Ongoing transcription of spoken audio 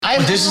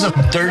This is a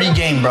dirty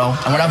game, bro.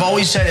 And what I've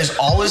always said is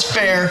all is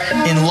fair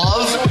in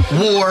love,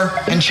 war,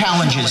 and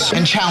challenges,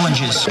 and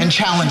challenges, and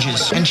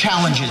challenges, and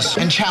challenges,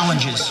 and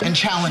challenges, and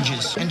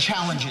challenges, and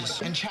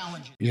challenges, and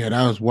challenges. Yeah,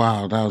 that was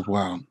wild. That was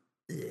wild.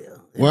 Yeah.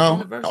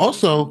 Well,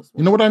 also,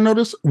 you know what I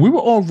noticed? We were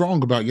all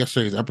wrong about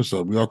yesterday's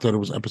episode. We all thought it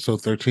was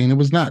episode 13. It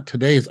was not.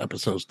 Today's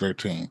episode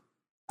 13.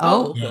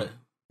 Oh, okay.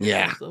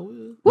 Yeah. So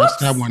Messed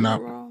that one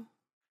up.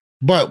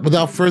 But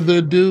without further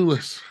ado,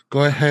 let's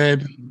go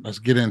ahead. Let's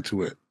get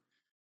into it.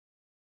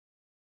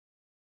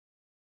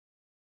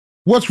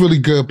 What's really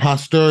good,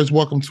 posters?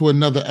 Welcome to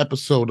another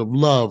episode of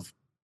Love,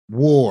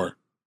 War,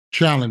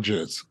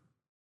 Challenges.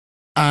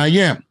 I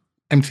am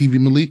MTV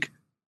Malik.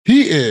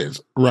 He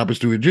is Robert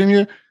Stewart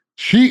Jr.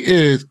 She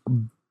is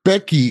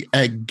Becky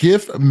at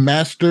Gift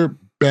Master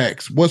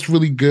Bex. What's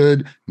really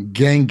good,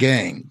 gang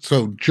gang.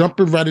 So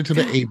jumping right into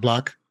the A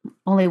block.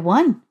 Only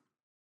one.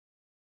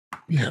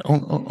 Yeah,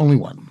 only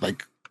one.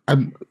 Like I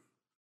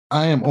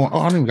am on. Oh,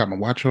 I don't even got my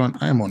watch on.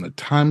 I am on a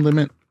time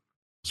limit.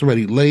 It's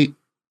already late.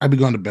 I be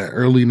going to bed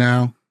early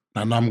now.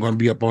 I know I'm going to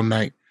be up all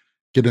night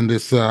getting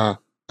this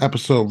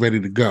episode ready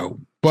to go.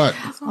 But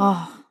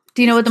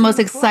do you know what the most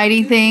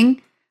exciting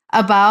thing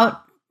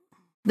about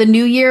the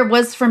new year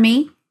was for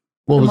me?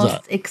 What was that? The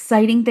most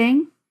exciting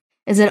thing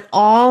is that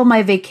all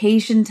my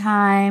vacation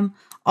time,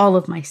 all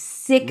of my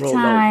sick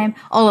time,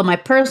 all of my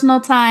personal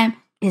time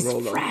is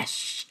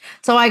fresh.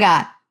 So I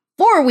got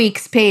 4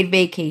 weeks paid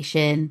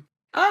vacation,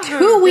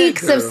 2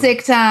 weeks of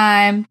sick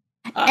time,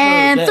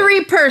 and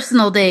 3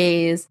 personal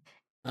days.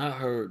 I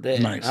heard that.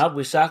 Nice. I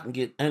wish I could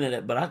get into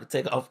that, but I could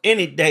take off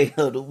any day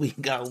of the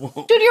week I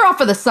want. Dude, you're off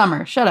for the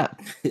summer. Shut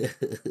up.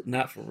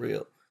 Not for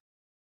real.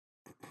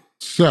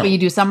 So, but you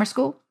do summer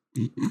school?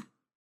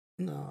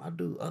 No, I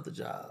do other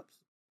jobs.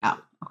 Oh,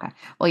 okay.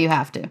 Well, you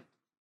have to.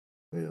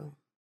 Real.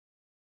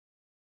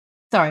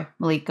 Sorry,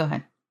 Malik, go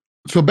ahead.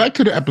 So back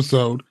to the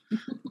episode.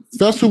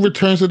 Fessel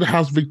returns to the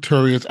house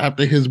victorious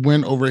after his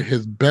win over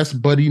his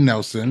best buddy,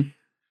 Nelson.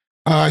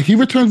 He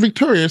returns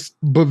victorious,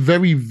 but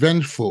very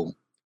vengeful.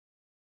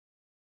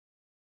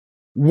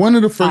 One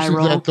of the first things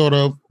I thought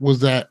of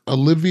was that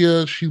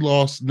Olivia, she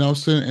lost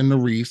Nelson and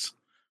Nerese,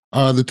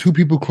 the 2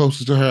 people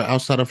closest to her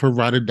outside of her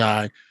ride or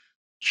die.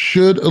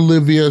 Should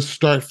Olivia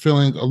start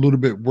feeling a little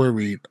bit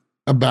worried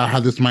about how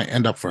this might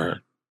end up for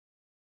her?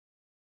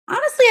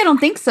 Honestly, I don't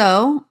think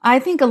so. I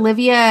think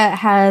Olivia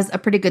has a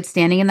pretty good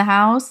standing in the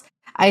house.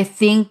 I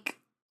think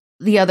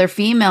the other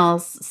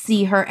females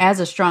see her as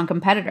a strong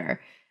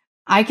competitor.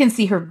 I can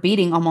see her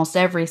beating almost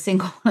every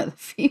single one of the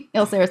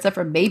females there, except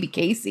for maybe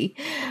Casey.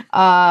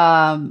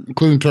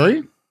 Including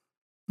Tori?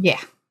 Yeah.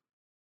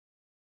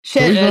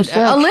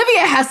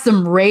 Olivia has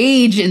some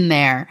rage in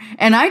there.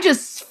 And I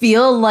just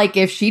feel like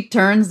if she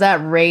turns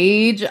that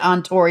rage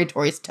on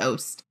Tori's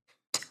toast.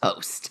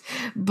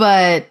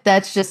 But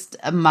that's just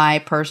my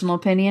personal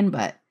opinion.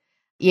 But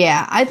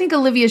yeah, I think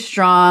Olivia's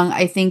strong.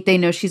 I think they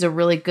know she's a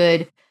really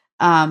good,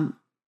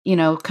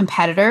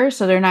 competitor.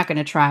 So they're not going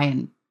to try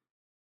and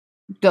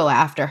go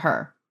after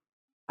her.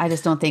 I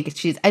just don't think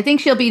I think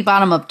she'll be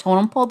bottom of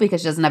totem pole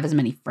because she doesn't have as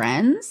many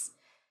friends.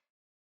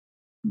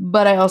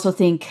 But I also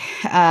think,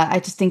 I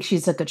just think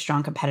she's a good,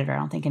 strong competitor. I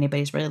don't think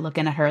anybody's really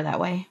looking at her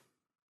that way.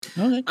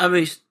 Okay. I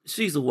mean,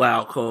 she's a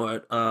wild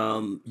card.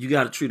 You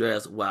got to treat her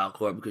as a wild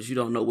card because you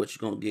don't know what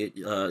you're going to get.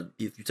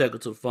 If you take her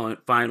to the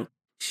final,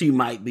 she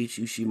might beat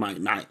you. She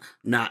might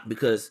not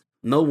because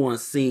no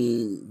one's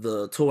seen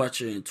the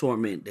torture and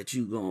torment that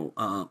you're going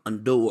to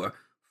endure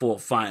for a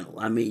final.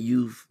 I mean,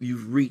 you've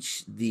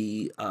reached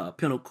the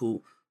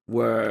pinnacle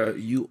where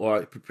you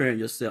are preparing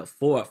yourself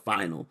for a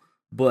final,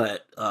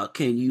 but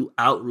can you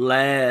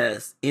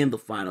outlast in the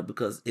final?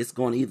 Because it's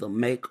going to either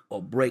make or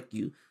break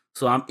you.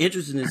 So I'm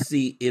interested to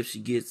see if she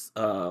gets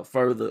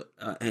further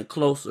and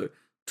closer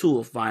to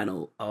a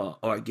final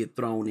or get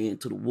thrown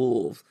into the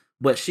wolves,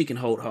 but she can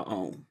hold her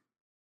own.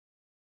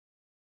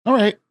 All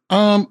right.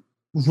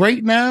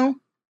 Right now,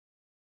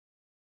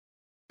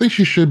 I think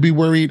she should be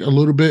worried a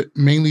little bit,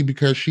 mainly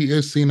because she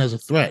is seen as a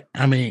threat.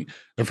 I mean,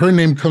 if her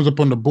name comes up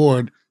on the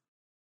board,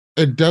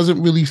 it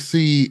doesn't really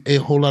see a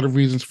whole lot of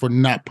reasons for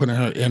not putting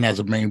her in as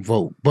a main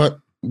vote, but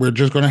we're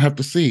just going to have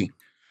to see.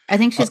 I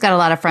think she's got a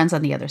lot of friends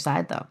on the other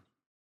side, though.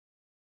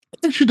 I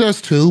think she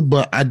does too,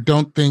 but I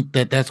don't think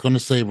that that's going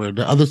to save her.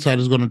 The other side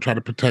is going to try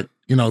to protect,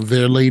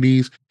 their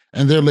ladies,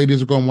 and their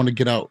ladies are going to want to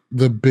get out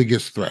the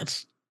biggest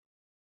threats.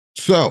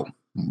 So,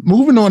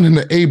 moving on in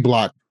the A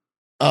block,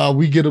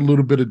 we get a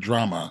little bit of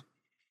drama.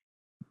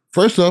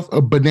 First off,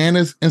 a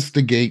bananas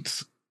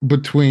instigates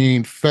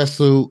between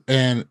Fessel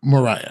and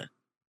Mariah.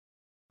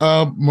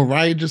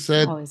 Mariah just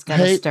said, always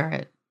gotta stir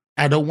it.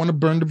 I don't want to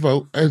burn the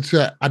vote.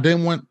 I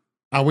didn't want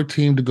our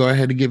team to go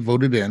ahead and get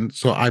voted in,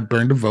 so I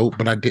burned the vote,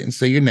 but I didn't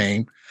say your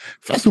name.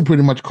 Fessel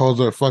pretty much calls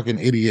her a fucking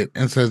idiot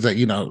and says that,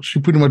 she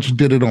pretty much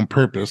did it on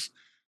purpose,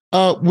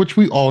 which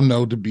we all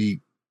know to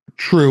be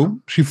true.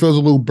 She feels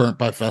a little burnt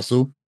by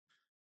Fessel.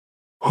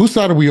 Whose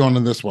side are we on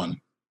in this one?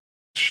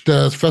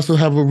 Does Fessel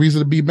have a reason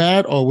to be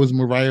mad, or was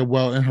Mariah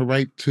well in her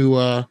right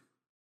to,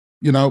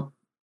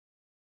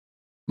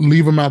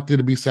 leave him out there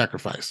to be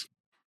sacrificed?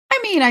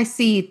 mean, I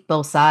see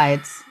both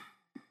sides.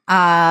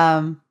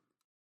 I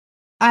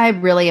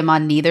really am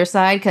on neither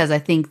side because I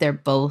think they're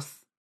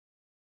both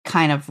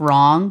kind of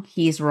wrong.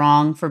 He's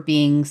wrong for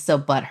being so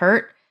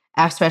butthurt,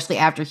 especially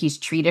after he's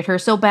treated her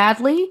so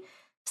badly.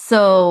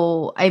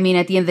 So, I mean,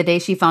 at the end of the day,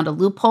 she found a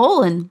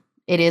loophole and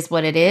it is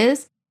what it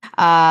is.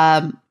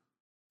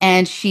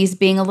 And she's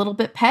being a little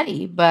bit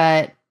petty,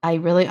 but I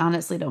really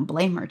honestly don't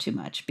blame her too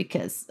much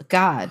because,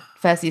 God,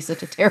 Fessy is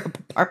such a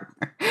terrible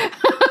partner.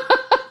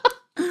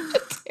 A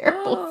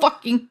terrible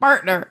fucking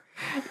partner.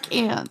 I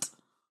can't.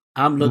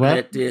 I'm looking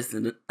at this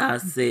and I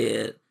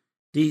said,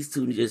 these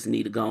two just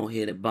need to go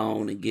ahead and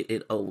bone and get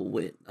it over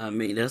with. I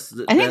mean, I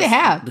think they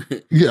have.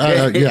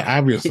 Yeah,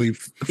 obviously.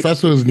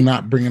 Fessy is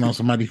not bringing on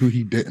somebody who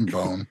he didn't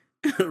bone.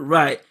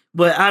 Right.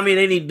 But I mean,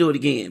 they need to do it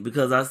again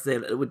because I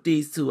said with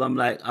these two, I'm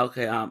like,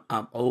 okay,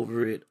 I'm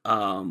over it.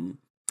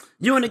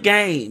 You in the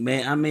game,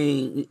 man. I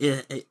mean,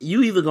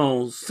 you either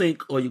gonna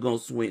sink or you gonna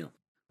swim.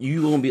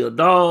 You gonna be a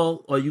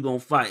dog or you gonna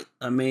fight.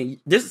 I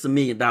mean, this is $1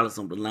 million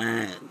on the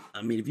line.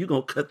 I mean, if you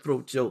gonna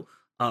cutthroat your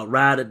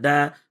ride or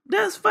die,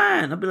 that's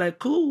fine. I'll be like,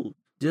 cool.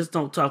 Just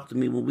don't talk to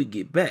me when we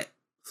get back.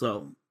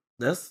 So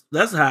that's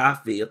how I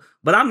feel.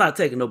 But I'm not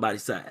taking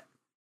nobody's side.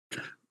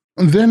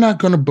 They're not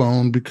going to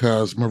bone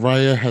because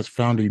Mariah has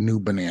found a new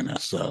banana.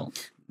 So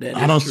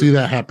I don't see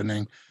that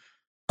happening.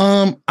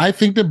 I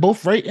think they're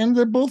both right and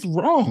they're both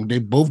wrong. They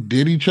both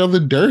did each other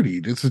dirty.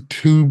 This is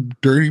too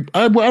dirty.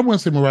 I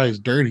wouldn't say Mariah's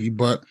dirty,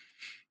 but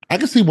I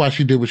can see why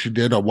she did what she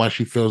did or why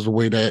she feels the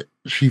way that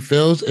she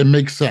feels. It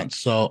makes sense.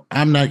 So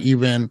I'm not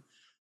even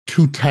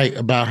too tight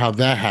about how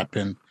that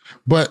happened.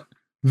 But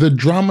the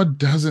drama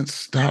doesn't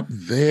stop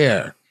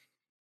there.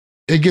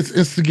 It gets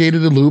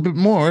instigated a little bit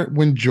more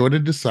when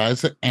Jordan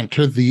decides to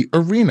enter the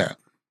arena.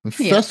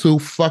 Fessy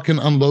fucking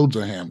unloads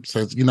on him.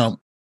 Says,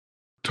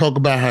 talk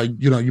about how,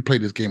 you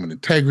played this game with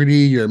integrity.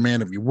 You're a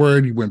man of your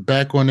word. You went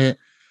back on it.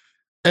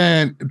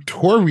 And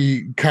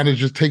Tori kind of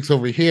just takes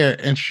over here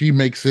and she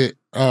makes it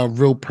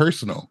real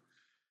personal.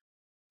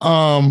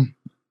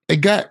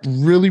 It got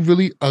really,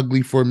 really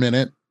ugly for a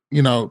minute.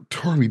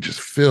 Tori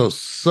just feels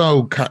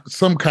some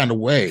kind of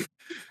way.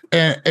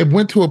 And it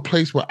went to a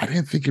place where I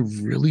didn't think it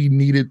really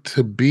needed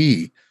to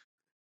be.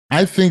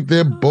 I think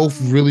they're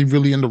both really,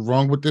 really in the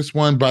wrong with this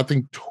one, but I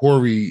think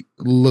Tori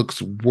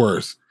looks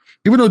worse.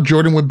 Even though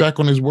Jordan went back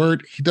on his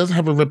word, he doesn't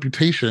have a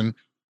reputation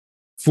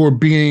for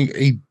being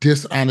a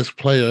dishonest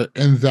player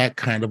in that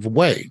kind of a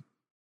way.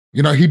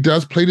 He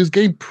does play this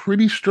game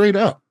pretty straight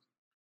up.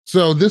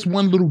 So this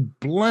one little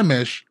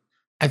blemish,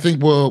 I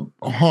think, will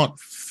haunt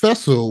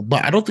Fessy,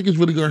 but I don't think it's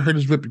really going to hurt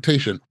his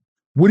reputation.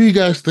 What do you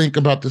guys think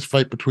about this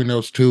fight between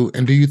those two?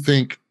 And do you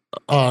think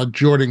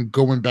Jordan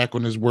going back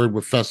on his word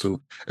with Fessy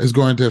is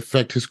going to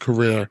affect his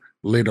career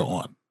later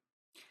on?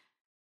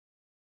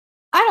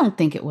 I don't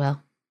think it will.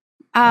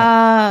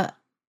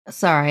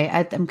 Sorry,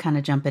 I'm kind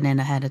of jumping in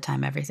ahead of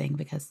time everything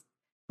because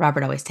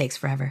Robert always takes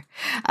forever.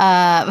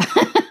 I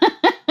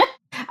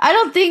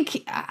don't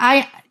think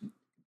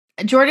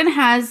Jordan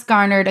has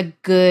garnered a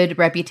good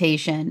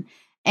reputation.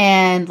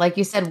 And like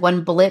you said,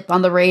 one blip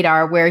on the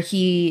radar where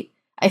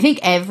I think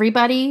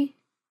everybody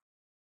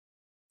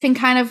can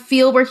kind of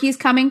feel where he's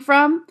coming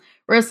from.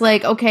 Where it's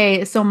like,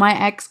 okay, so my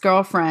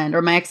ex-girlfriend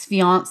or my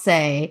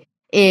ex-fiance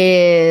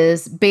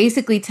is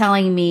basically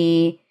telling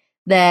me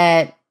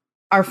that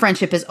our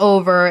friendship is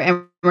over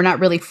and we're not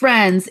really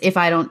friends if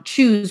I don't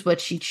choose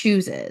what she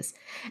chooses.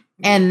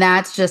 And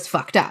that's just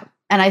fucked up.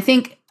 And I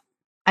think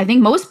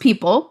most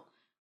people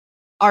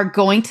are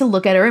going to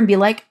look at her and be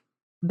like,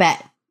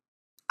 bet,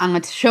 I'm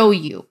going to show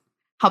you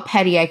how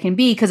petty I can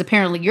be, because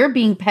apparently you're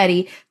being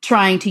petty,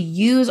 trying to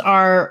use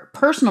our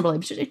personal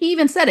relationship. He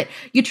even said it.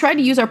 You tried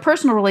to use our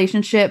personal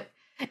relationship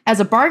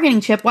as a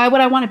bargaining chip. Why would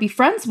I want to be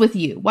friends with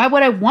you? Why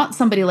would I want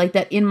somebody like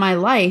that in my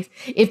life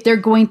if they're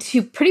going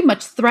to pretty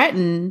much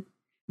threaten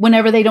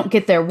whenever they don't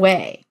get their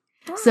way?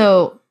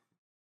 So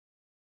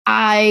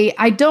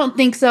I don't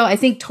think so. I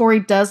think Tori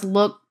does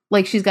look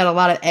like she's got a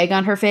lot of egg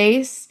on her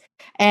face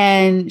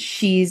and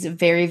she's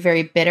very,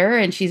 very bitter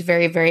and she's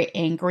very, very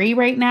angry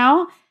right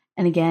now.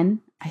 And again,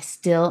 I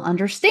still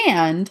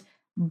understand,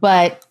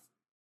 but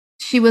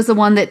she was the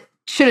one that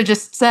should have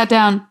just sat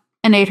down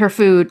and ate her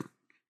food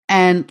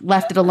and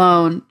left it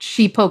alone.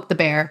 She poked the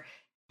bear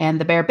and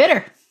the bear bit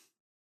her.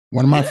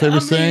 One of my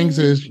favorite sayings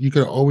is you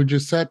could have always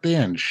just sat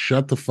there and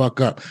shut the fuck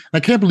up. I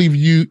can't believe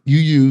you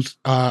use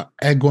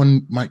egg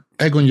on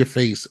your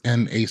face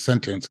in a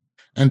sentence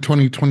in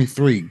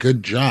 2023.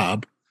 Good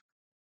job,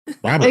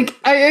 Robert. Like,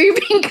 are you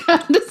being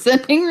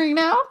condescending right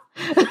now?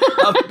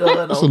 I'm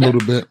done. Just a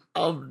little bit.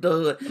 I'm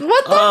done.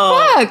 What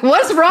the fuck?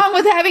 What's wrong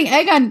with having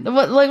egg on?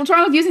 What's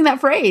wrong with using that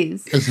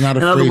phrase? It's not a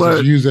phrase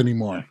that's used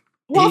anymore.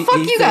 Well, fuck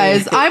you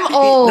guys. I'm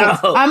old. No,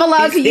 I'm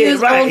allowed to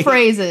use old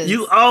phrases.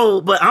 You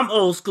old, but I'm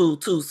old school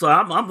too. So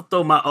I'm going to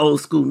throw my old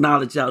school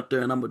knowledge out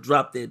there and I'm going to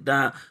drop that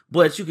down.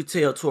 But you can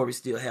tell Tori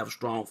still have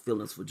strong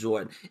feelings for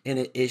Jordan.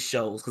 And it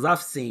shows because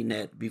I've seen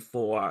that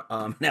before.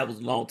 That was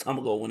a long time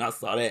ago when I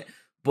saw that.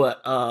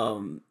 But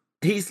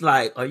he's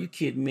like, "Are you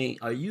kidding me?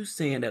 Are you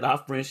saying that our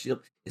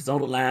friendship is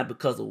on the line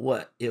because of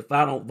what? If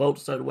I don't vote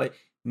a certain way,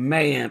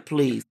 man,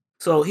 please."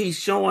 So he's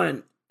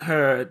showing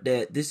her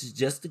that this is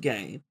just a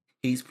game.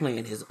 He's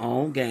playing his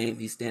own game.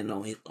 He's standing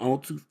on his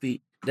own 2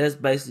 feet. That's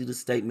basically the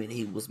statement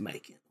he was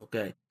making.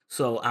 Okay.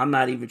 So I'm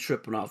not even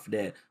tripping off of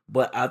that.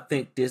 But I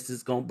think this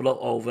is gonna blow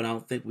over, and I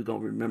don't think we're gonna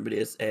remember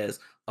this as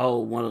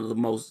one of the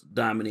most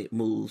dominant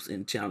moves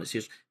in challenge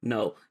history.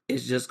 No,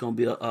 it's just gonna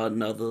be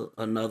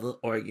another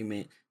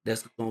argument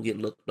that's gonna get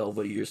looked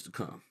over years to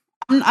come.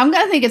 I'm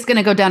gonna think it's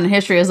gonna go down in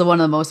history as one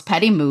of the most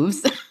petty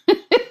moves.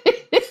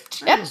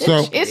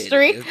 So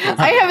history.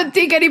 I haven't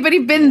think anybody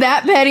been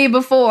that petty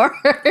before.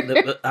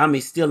 I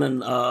mean,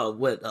 stealing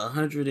what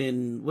 100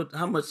 and what?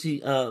 How much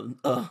he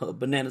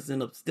Bananas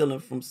ended up stealing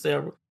from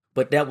Sarah?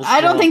 But that was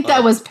I don't think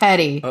that was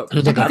petty. It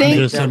was like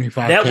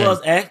 175. That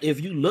was if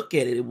you look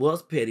at it, it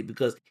was petty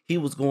because he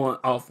was going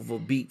off of a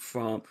beat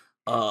from.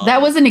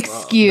 That was an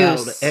excuse.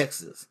 Battle of the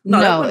Exes.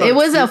 No, it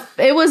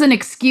was an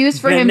excuse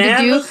for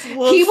Bananas him to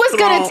do. He was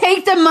going to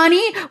take the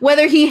money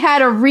whether he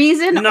had a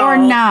reason or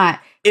not.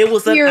 It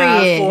was an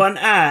eye for an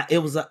eye. It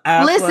was an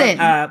eye for an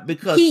eye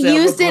because he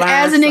used it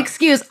as an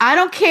excuse. I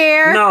don't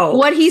care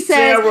what he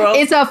says. Sarah,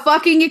 it's a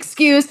fucking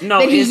excuse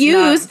that he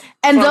used. Not.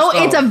 And though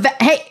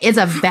it's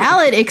a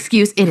valid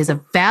excuse, it is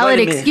a valid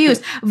excuse,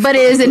 but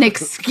it is an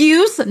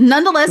excuse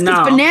nonetheless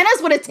because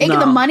Bananas would have taken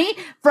the money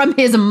from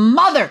his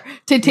mother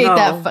to take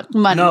that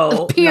money.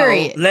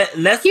 Period.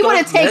 He would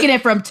have taken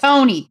it from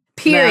Tony.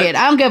 Period.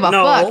 I don't give a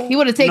fuck. He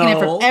would have taken it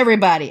from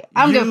everybody.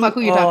 I don't give a fuck who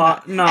you're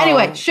talking about.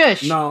 Anyway,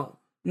 shush.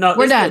 No,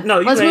 we're done.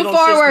 Let's move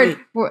forward.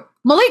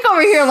 Malik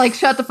over here, like,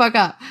 shut the fuck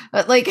up.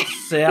 Like,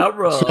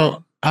 Sarah.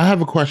 So I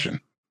have a question.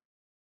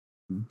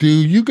 Do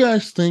you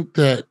guys think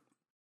that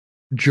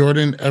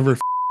Jordan ever?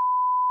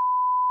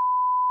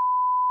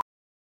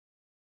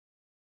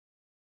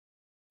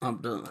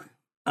 I'm done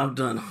on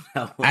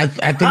that one. I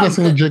think that's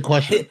a legit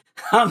question.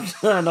 I'm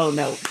done on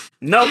that one.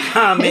 No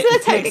comment.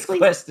 Next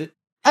question.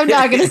 I'm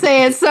not gonna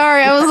say it.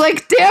 Sorry, I was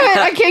like, damn it,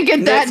 I can't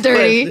get that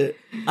dirty. Question.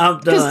 I'm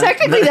done. Because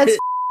technically, that's.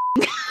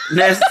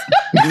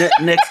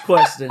 Next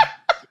question.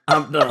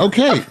 I'm done.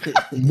 Okay,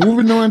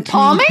 moving on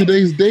to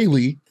today's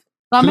daily.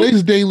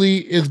 Today's daily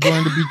is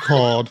going to be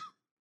called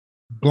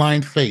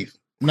Blind Faith.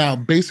 Now,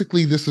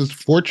 basically, this is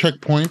 4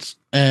 checkpoints,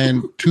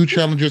 and 2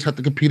 challengers have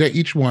to compete at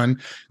each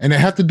one, and they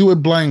have to do it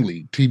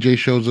blindly. TJ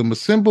shows them a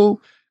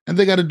symbol, and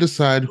they got to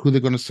decide who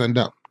they're going to send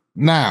up.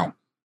 Now,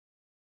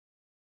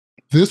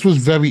 this was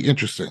very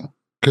interesting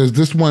because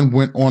this one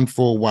went on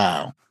for a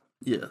while.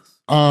 Yes.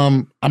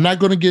 I'm not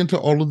going to get into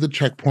all of the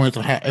checkpoints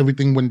or how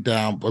everything went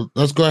down, but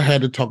let's go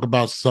ahead and talk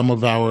about some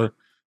of our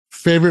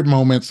favorite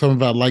moments, some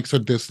of our likes or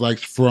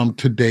dislikes from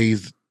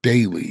today's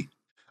daily.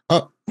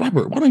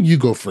 Robert, why don't you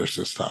go first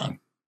this time?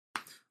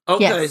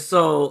 Okay,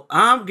 so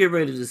I'm getting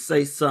ready to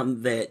say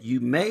something that you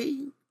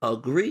may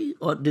agree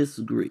or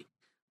disagree,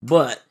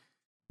 but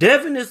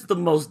Devin is the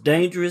most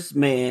dangerous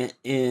man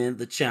in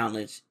the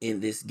challenge in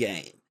this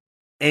game,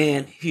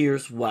 and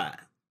here's why.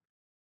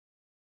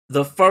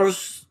 The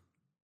first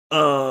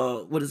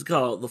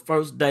the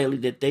first daily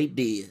that they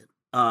did,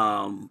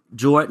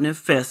 Jordan and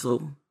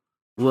Fessel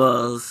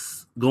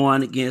was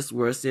going against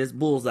where it says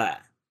bullseye.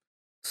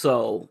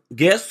 So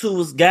guess who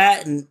was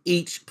guiding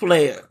each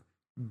player?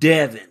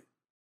 Devin.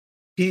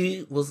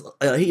 He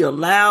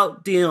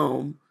allowed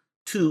them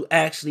to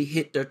actually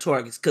hit their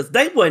targets because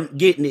they wasn't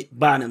getting it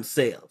by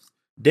themselves.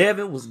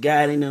 Devin was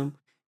guiding them,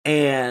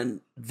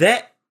 and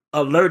that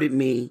alerted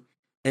me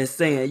and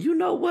saying, you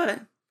know what?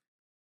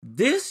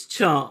 This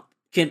chump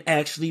can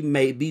actually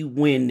maybe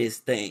win this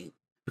thing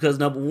because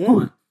number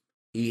one,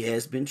 he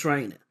has been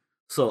training.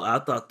 So I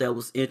thought that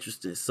was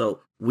interesting.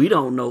 So we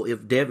don't know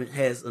if Devin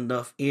has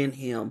enough in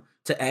him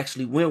to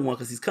actually win one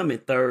because he's coming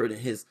third in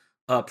his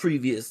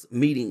previous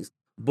meetings.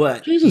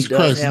 But Jesus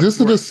Christ, this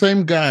is the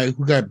same guy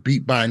who got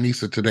beat by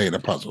Anissa today in a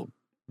puzzle.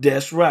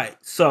 That's right.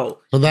 So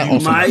that you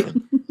might,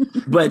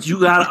 but you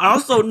gotta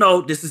also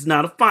know this is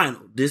not a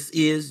final. This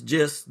is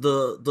just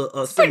the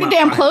pretty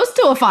damn close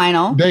to a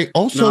final. They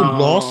also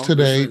lost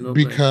today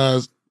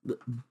because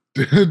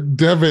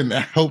Devin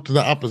helped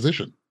the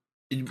opposition.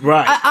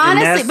 Right.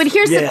 Honestly, but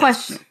here's the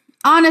question.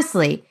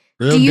 Honestly,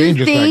 real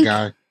dangerous, that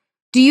guy.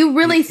 Do you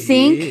really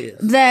think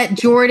that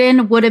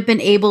Jordan would have been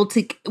able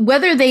to,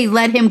 whether they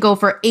let him go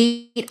for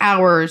 8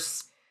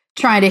 hours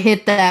trying to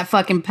hit that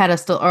fucking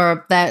pedestal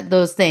or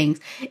those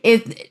things,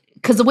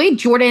 because the way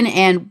Jordan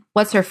and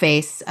what's her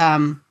face,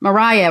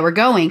 Mariah were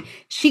going,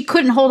 she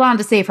couldn't hold on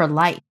to save her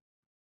life.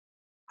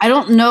 I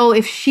don't know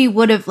if she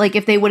would have,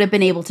 if they would have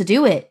been able to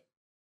do it.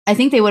 I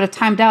think they would have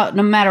timed out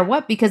no matter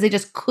what because they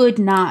just could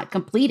not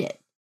complete it.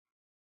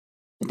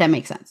 If that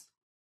makes sense.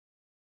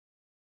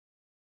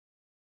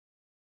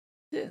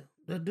 Yeah,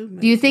 that do.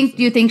 Do you think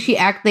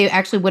they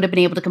actually would have been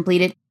able to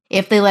complete it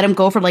if they let him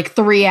go for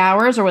 3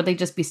 hours, or would they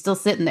just be still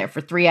sitting there for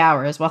 3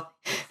 hours while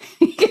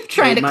he kept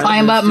trying to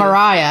climb up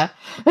Mariah?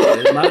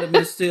 It might have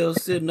been still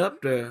sitting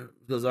up there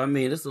because I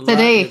mean, it's a lot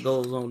that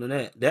goes on in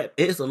that.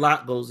 It's a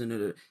lot goes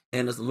into it,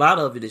 and there's a lot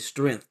of it is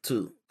strength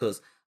too.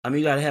 Because I mean,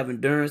 you got to have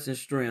endurance and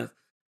strength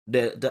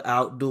to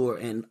outdoor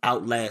and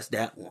outlast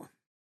that one.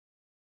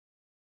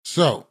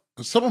 So,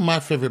 some of my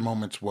favorite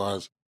moments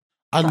was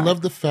I Sorry.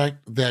 love the fact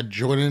that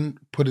Jordan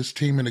put his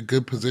team in a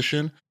good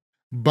position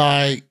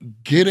by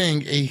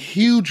getting a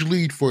huge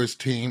lead for his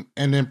team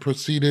and then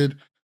proceeded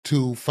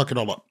to fuck it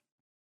all up.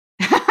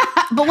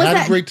 But was Had a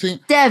that great team,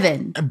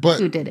 Devin but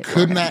who did it for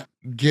could him? not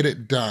get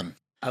it done.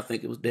 I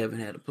think it was Devin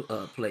had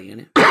a play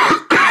in it.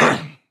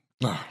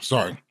 Oh,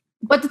 sorry.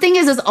 But the thing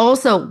is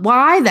also,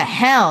 why the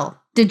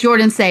hell did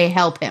Jordan say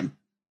help him?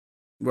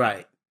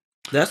 Right.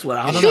 That's what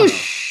I I don't don't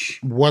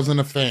know. know. Wasn't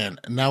a fan.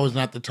 Now is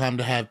not the time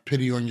to have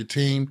pity on your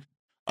team.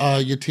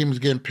 Your team is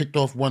getting picked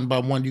off one by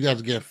one. You guys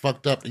are getting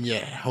fucked up and you're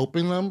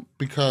helping them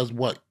because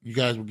what? You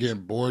guys were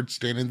getting bored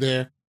standing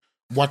there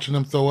watching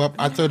them throw up.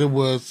 I thought it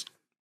was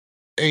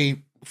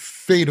a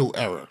fatal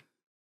error.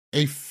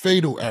 A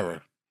fatal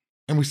error.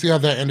 And we see how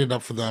that ended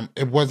up for them.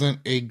 It wasn't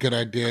a good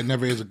idea. It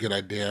never is a good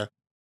idea.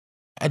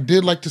 I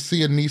did like to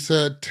see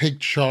Anissa take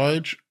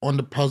charge on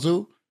the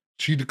puzzle.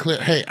 She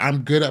declared, hey,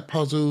 I'm good at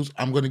puzzles.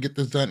 I'm going to get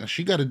this done. And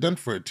she got it done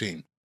for her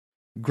team.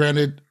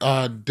 Granted,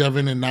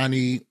 Devin and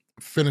Nany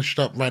finished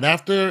up right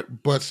after,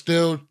 but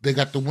still, they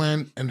got the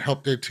win and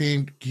helped their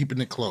team, keeping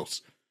it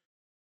close.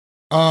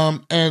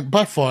 And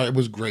by far, it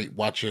was great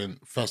watching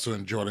Fessel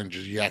and Jordan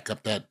just yak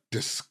up that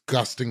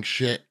disgusting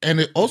shit. And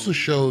it also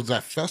shows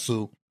that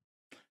Fessel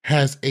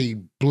has a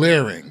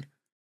blaring.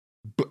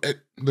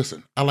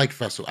 Listen, I like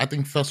Fessel. I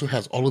think Fessel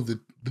has all of the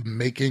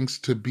makings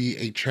to be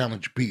a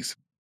challenge beast.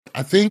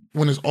 I think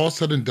when it's all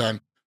said and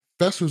done,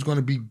 Fessel is going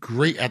to be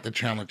great at the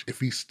challenge if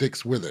he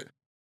sticks with it.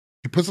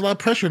 He puts a lot of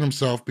pressure on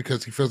himself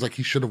because he feels like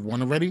he should have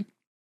won already.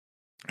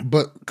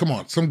 But come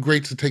on, some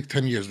greats it take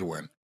 10 years to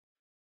win.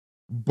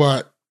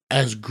 But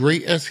as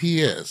great as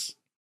he is,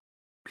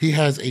 he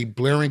has a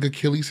blaring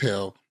Achilles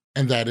heel,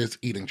 and that is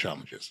eating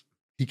challenges.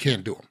 He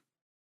can't do them.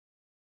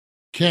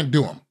 Can't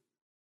do them.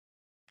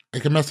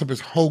 It can mess up his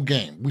whole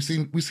game. We've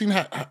seen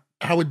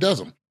how it does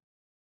them.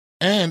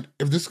 And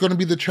if this is going to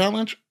be the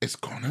challenge, it's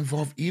going to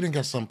involve eating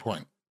at some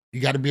point.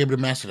 You got to be able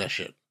to master that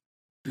shit.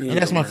 Yeah,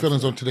 and that's my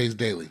feelings on today's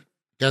daily.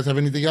 You guys have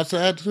anything else to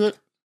add to it?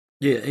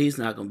 Yeah, he's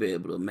not going to be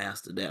able to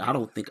master that. I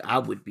don't think I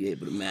would be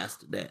able to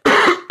master that.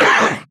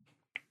 I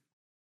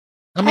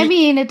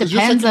mean, it it's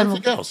depends just like on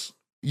anything else.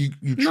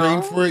 You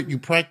train for it, you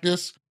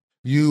practice,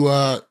 you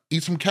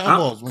eat some cow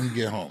balls when you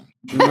get home.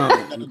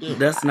 No,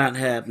 that's not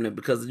happening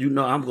because I'm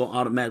going to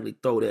automatically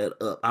throw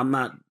that up.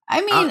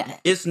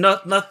 It's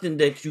nothing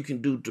that you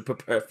can do to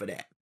prepare for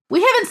that.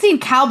 We haven't seen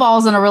cow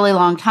balls in a really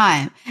long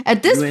time.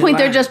 At this point,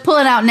 they're just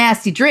pulling out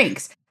nasty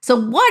drinks. So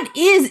what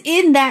is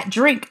in that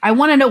drink? I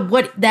want to know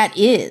what that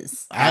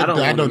is. I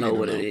don't know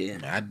what it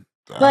is. I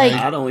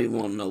don't even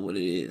want to know what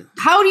it is.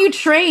 How do you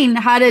train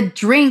how to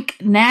drink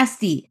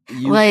nasty?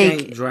 You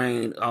can't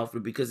drain off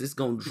it because it's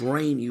going to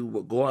drain you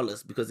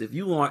regardless. Because if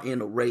you are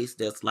in a race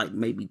that's like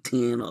maybe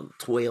 10 or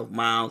 12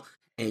 miles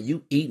and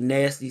you eat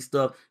nasty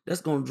stuff,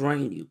 that's going to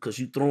drain you because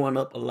you're throwing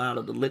up a lot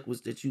of the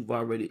liquids that you've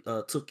already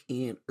took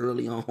in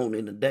early on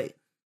in the day.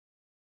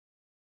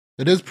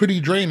 It is pretty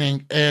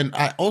draining. And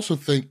I also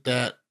think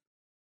that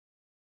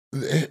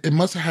it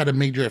must have had a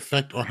major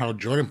effect on how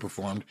Jordan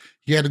performed.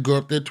 He had to go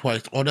up there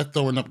twice, all that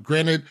throwing up.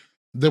 Granted,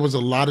 there was a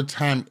lot of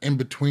time in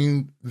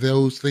between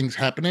those things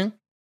happening.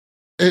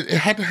 It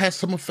had to have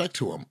some effect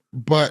to him.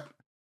 But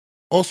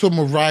also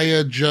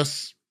Mariah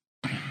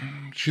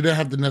she didn't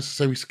have the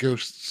necessary skill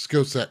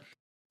set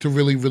to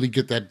really, really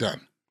get that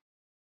done.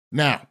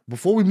 Now,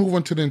 before we move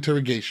on to the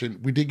interrogation,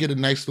 we did get a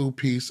nice little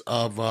piece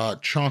of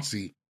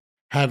Chauncey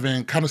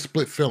having kind of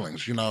split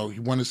feelings. You know,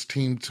 he wanted his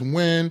team to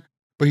win,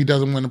 but he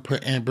doesn't want to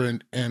put Amber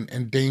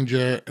in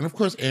danger. And of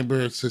course,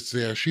 Amber sits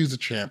there. She's a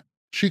champ.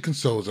 She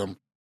consoles him.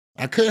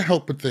 I couldn't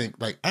help but think,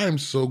 like, I am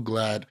so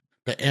glad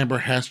that Amber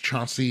has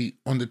Chauncey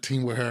on the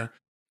team with her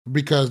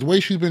because the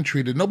way she's been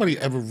treated, nobody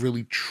ever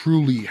really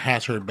truly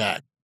has her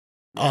back.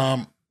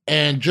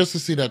 And just to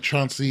see that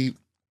Chauncey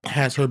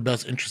has her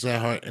best interest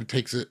at heart and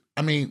takes it,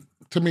 I mean,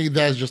 to me,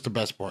 that's just the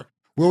best part.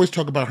 We always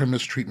talk about her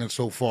mistreatment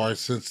so far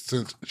since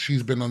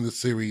she's been on this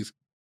series.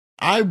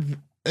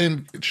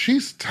 And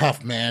she's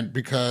tough, man,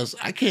 because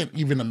I can't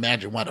even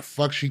imagine why the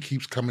fuck she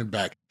keeps coming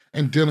back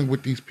and dealing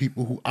with these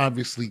people who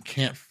obviously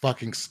can't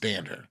fucking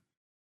stand her.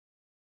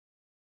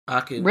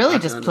 I can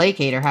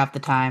placate her half the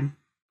time.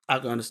 I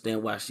can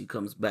understand why she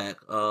comes back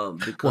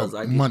because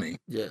money.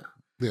 Yeah,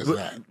 there's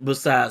that.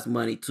 Besides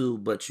money too,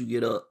 but you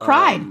get a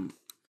pride.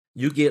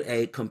 You get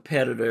a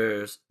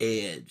competitor's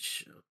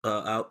edge.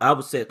 I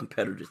would say a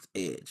competitor's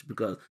edge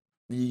because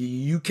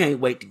you can't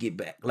wait to get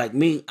back. Like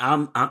me,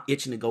 I'm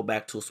itching to go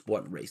back to a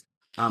sporting race.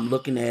 I'm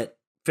looking at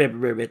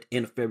February, at the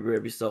end of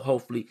February, so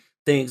hopefully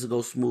things will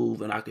go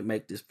smooth and I can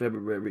make this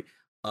February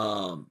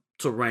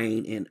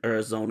terrain in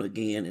Arizona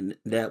again, and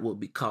that will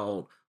be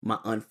called my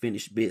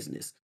unfinished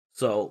business.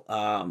 So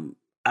I'm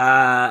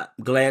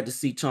glad to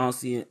see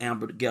Chauncey and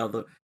Amber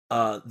together.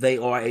 They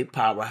are a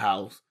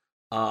powerhouse.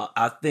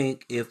 I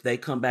think if they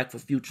come back for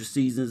future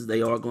seasons,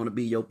 they are going to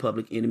be your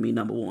public enemy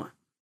number one.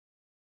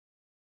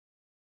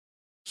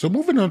 So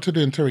moving on to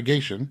the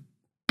interrogation,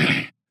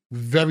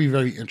 Very,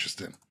 very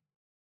interesting.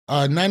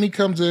 Nany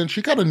comes in.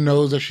 She kind of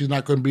knows that she's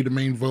not going to be the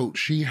main vote.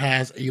 She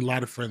has a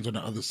lot of friends on the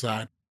other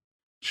side.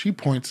 She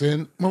points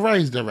in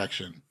Mariah's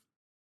direction.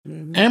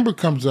 Mm-hmm. Amber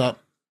comes up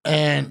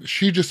and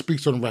she just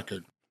speaks on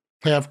record.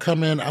 Hey, I've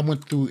come in. I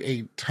went through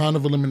a ton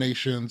of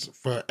eliminations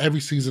for every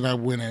season I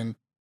went in.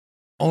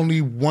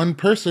 Only one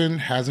person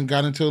hasn't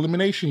gotten into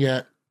elimination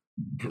yet.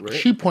 Correct.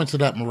 She points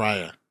it at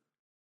Mariah.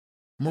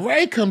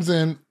 Mariah comes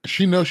in.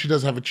 She knows she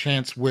doesn't have a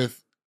chance with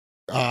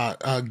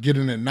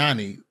getting in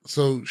Nany,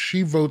 so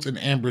she votes in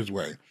Amber's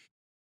way.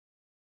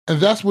 And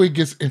that's where it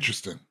gets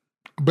interesting.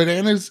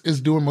 Bananas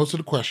is doing most of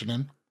the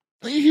questioning.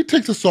 He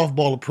takes a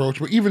softball approach,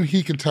 but even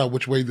he can tell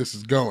which way this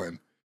is going.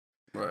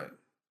 Right.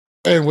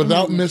 And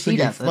without missing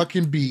a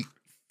fucking beat,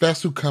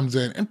 Fessy comes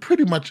in and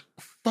pretty much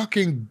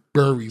fucking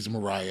buries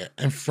Mariah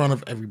in front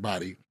of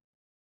everybody.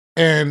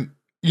 And,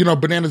 you know,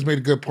 Bananas made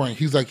a good point.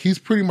 He's like, he's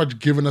pretty much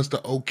given us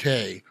the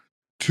okay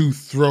to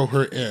throw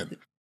her in.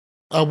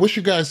 What's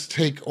your guys'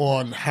 take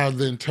on how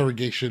the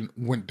interrogation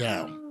went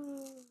down?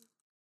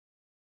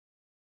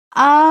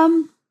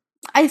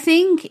 I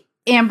think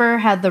Amber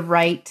had the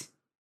right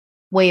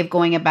way of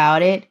going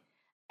about it.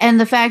 And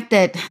the fact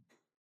that,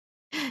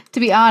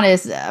 to be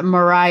honest,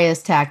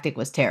 Mariah's tactic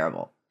was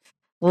terrible.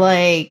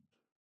 Like,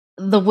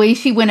 the way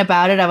she went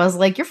about it, I was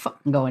like, you're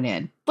fucking going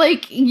in.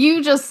 Like,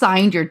 you just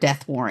signed your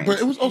death warrant. But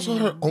it was also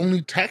her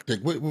only tactic.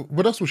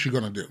 What else was she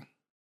going to do?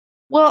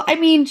 Well, I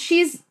mean,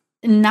 she's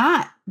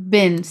not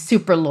been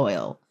super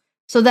loyal.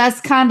 So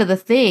that's kind of the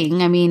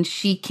thing. I mean,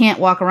 she can't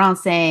walk around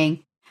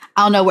saying,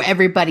 I'll know where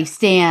everybody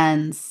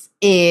stands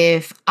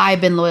if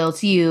I've been loyal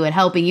to you and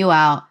helping you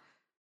out.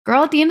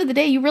 Girl, at the end of the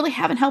day, you really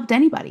haven't helped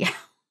anybody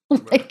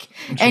out. Like,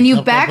 and you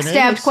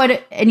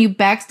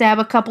backstab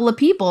a couple of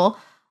people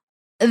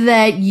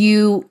that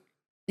you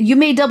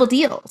made double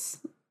deals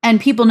and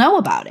people know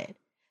about it.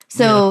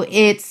 So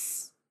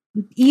it's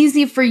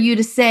easy for you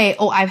to say,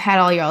 oh, I've had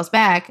all y'all's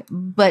back,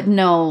 but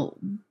no,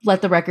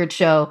 let the record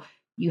show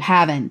you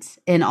haven't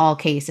in all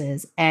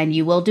cases, and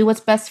you will do what's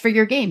best for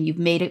your game. You've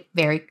made it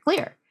very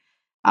clear.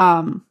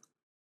 I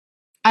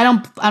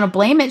don't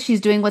blame it.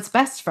 She's doing what's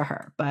best for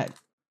her, but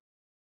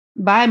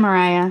bye,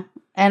 Mariah.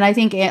 And I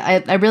think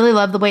I really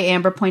love the way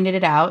Amber pointed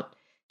it out.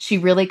 She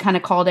really kind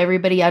of called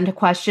everybody into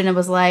question and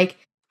was like,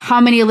 how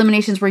many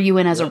eliminations were you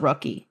in as a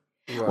rookie?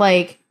 Right.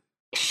 Like,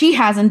 she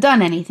hasn't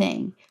done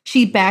anything.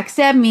 She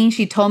backstabbed me.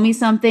 She told me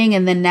something,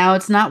 and then now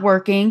it's not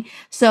working.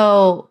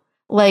 So,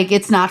 like,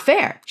 it's not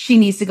fair. She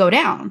needs to go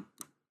down.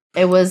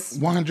 It was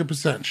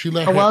 100%. She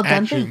let her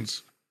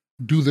actions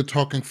do the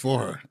talking for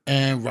her.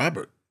 And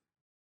Robert.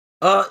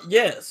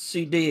 Yes,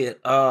 she did.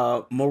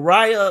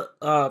 Mariah,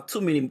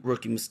 too many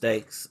rookie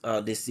mistakes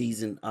this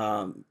season.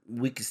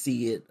 We could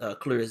see it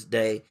clear as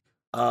day.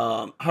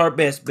 Her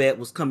best bet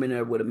was coming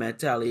there with a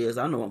mentality is,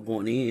 I know I'm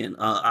going in.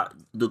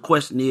 The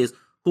question is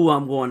who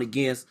I'm going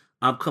against.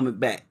 I'm coming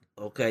back.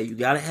 Okay, you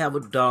got to have a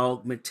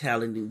dog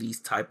mentality in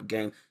these type of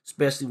games,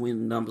 especially when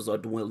the numbers are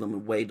dwindling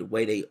the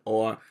way they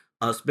are.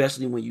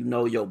 Especially when you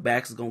know your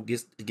back is going to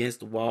get against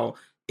the wall.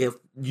 If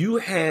you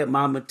had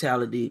my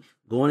mentality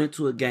going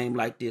into a game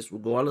like this,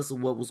 regardless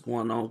of what was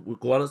going on,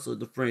 regardless of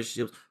the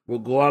friendships,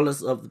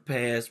 regardless of the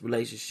past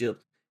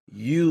relationships,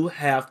 you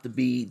have to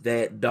be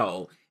that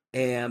dog.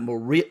 And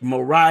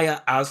Mariah,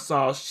 I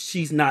saw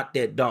she's not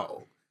that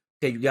dog.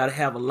 Okay, you got to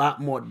have a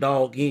lot more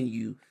dog in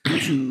you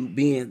to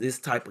be in this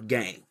type of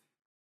game.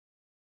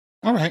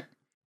 All right.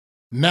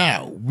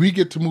 Now we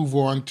get to move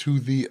on to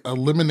the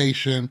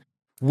elimination,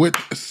 which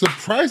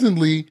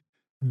surprisingly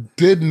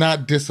did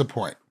not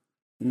disappoint.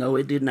 No,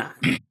 it did not.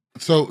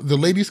 So the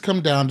ladies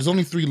come down. There's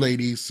only 3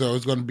 ladies, so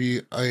it's going to be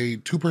a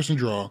 2-person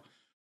draw.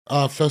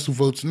 Fessy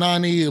votes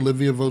Nany,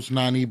 Olivia votes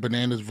Nany,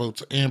 Bananas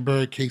votes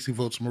Amber, Casey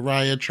votes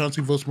Mariah,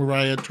 Chauncey votes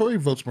Mariah, Tori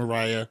votes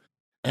Mariah,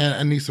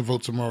 and Aneesa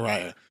votes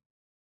Mariah.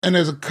 And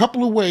there's a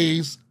couple of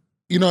ways,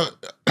 you know,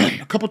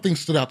 a couple of things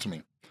stood out to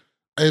me.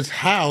 Is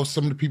how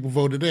some of the people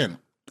voted in.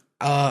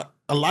 A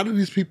lot of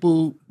these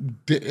people,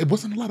 it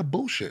wasn't a lot of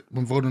bullshit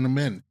when voting them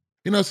in.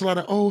 You know, it's a lot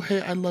of, oh,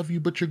 hey, I love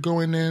you, but you're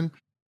going in.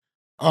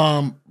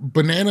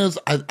 Bananas,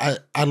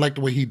 I like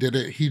the way he did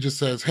it. He just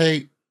says,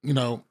 hey, you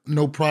know,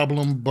 no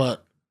problem,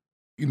 but,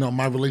 you know,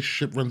 my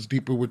relationship runs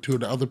deeper with 2 of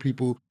the other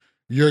people.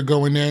 You're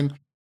going in.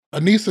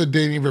 Aneesa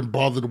didn't even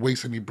bother to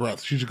waste any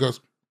breath. She just goes,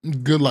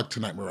 good luck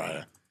tonight,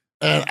 Mariah.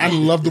 And I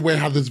love the way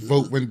how this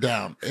vote went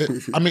down.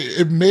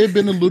 It may have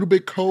been a little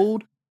bit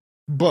cold,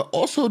 but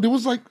also there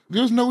was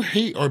no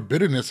hate or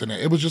bitterness in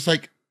it. It was just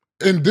like,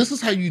 and this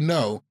is how you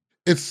know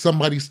it's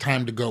somebody's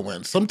time to go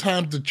in.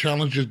 Sometimes the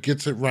challenger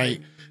gets it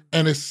right,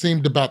 and it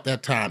seemed about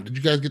that time. Did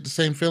you guys get the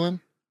same feeling?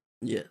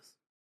 Yes.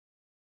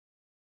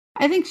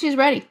 I think she's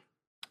ready.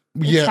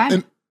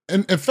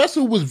 And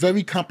Fessy was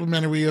very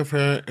complimentary of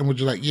her and was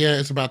just like, yeah,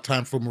 it's about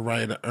time for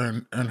Mariah to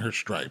earn her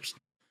stripes.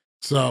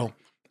 So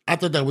I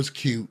thought that was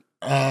cute.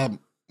 Nany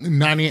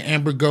and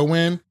Amber go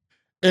in,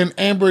 and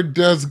Amber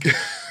does get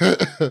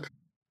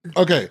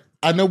okay,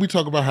 I know we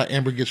talk about how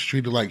Amber gets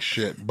treated like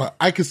shit, but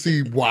I can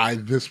see why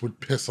this would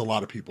piss a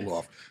lot of people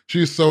off.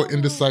 She is so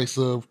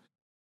indecisive.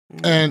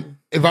 And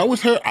if I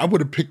was her, I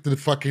would have picked the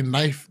fucking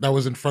knife that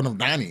was in front of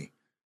Nany.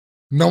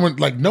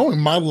 Knowing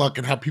my luck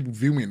and how people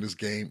view me in this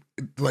game,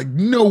 like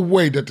no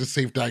way that the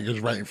safe dagger is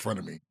right in front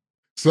of me.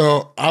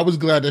 So I was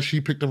glad that she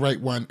picked the right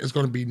one. It's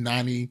going to be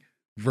Nany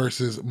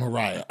versus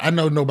Mariah. I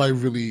know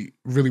nobody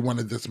really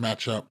wanted this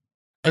matchup.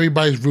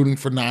 Everybody's rooting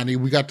for Nany.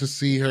 We got to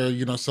see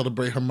her,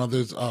 celebrate her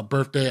mother's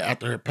birthday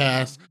after her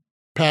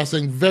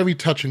passing. Very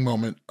touching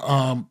moment.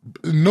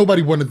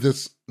 Nobody wanted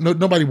this.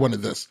 Nobody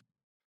wanted this.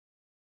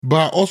 But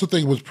I also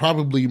think it was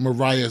probably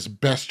Mariah's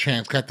best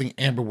chance. I think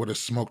Amber would have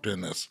smoked her in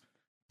this.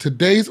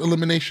 Today's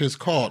elimination is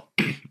called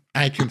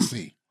I Can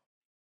See.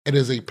 It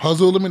is a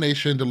puzzle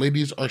elimination. The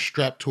ladies are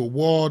strapped to a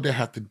wall. They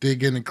have to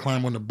dig in and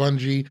climb on the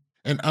bungee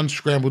and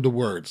unscramble the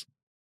words.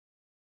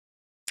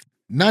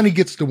 Nany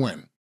gets the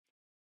win.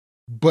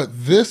 But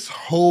this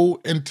whole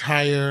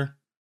entire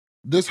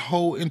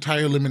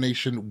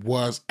elimination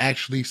was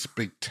actually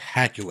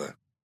spectacular.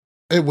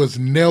 It was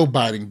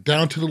nail-biting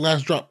down to the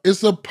last drop.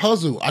 It's a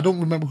puzzle. I don't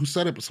remember who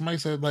said it, but somebody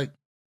said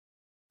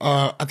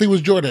I think it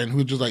was Jordan who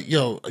was just like,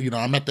 yo,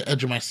 I'm at the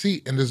edge of my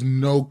seat and there's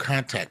no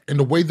contact. And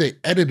the way they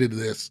edited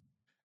this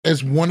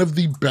is one of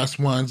the best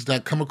ones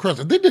that come across.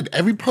 If they did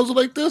every puzzle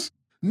like this,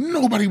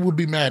 nobody would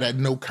be mad at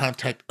no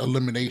contact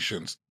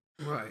eliminations.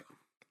 Right.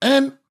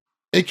 And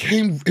it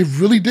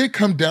really did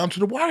come down to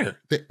the wire.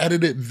 They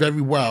edited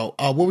very well.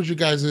 What was your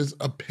guys'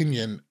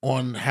 opinion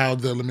on how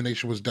the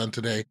elimination was done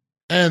today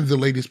and the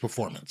ladies'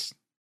 performance?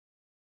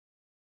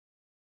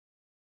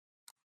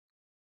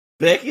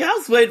 Becky, I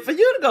was waiting for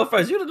you to go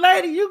first. You the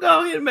lady. You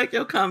go ahead and make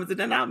your comments, and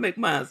then I'll make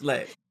mine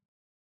last.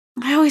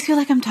 I always feel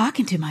like I'm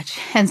talking too much,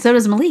 and so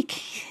does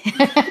Malik.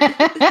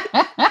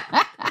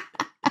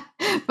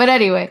 But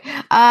anyway,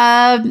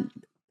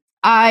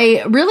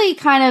 I really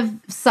kind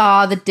of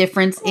saw the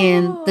difference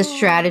in the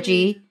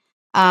strategy.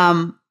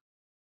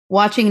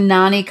 Watching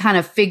Nany kind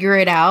of figure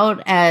it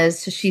out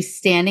as she's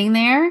standing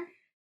there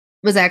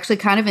was actually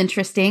kind of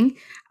interesting.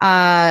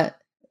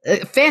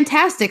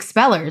 Fantastic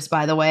spellers,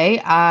 by the way.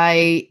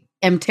 I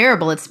am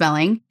terrible at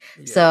spelling.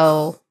 Yes.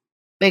 So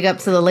big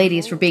ups to the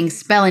ladies for being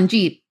spelling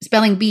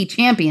bee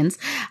champions.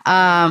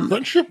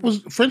 Friendship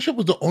was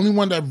the only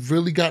one that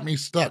really got me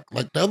stuck.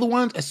 Like the other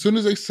ones, as soon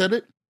as they said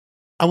it,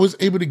 I was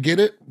able to get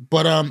it.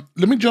 But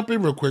let me jump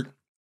in real quick.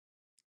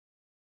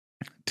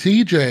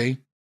 TJ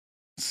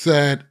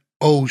said,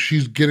 "Oh,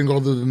 she's getting all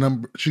the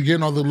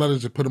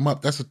letters to put them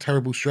up. That's a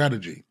terrible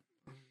strategy."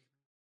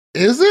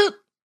 Is it?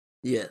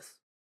 Yes.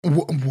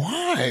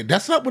 Why?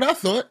 That's not what I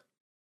thought.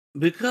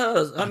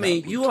 Because,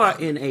 you are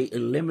in a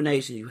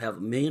elimination. You have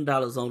 $1 million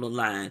on the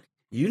line.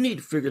 You need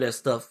to figure that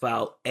stuff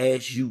out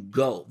as you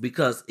go.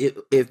 Because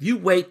if you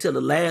wait till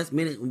the last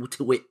minute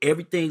to with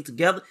everything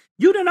together,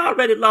 you done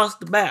already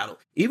lost the battle.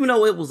 Even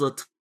though it was a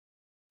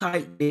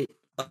tight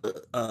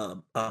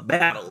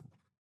battle.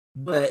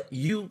 But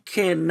you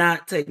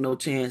cannot take no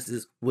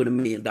chances with $1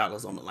 million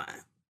on the line.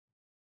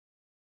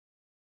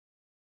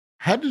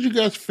 How did you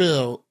guys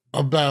feel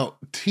about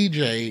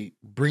TJ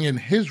bringing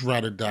his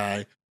ride or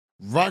die,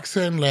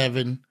 Roxanne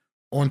Lavin,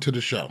 onto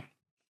the show?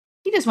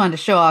 He just wanted to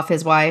show off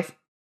his wife.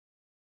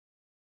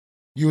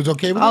 You was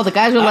okay with it? The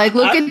guys were like,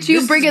 look at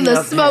you bringing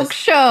the smoke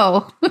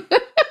show.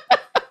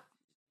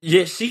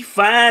 Yeah, she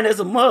fine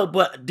as a mug,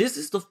 but this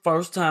is the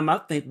first time I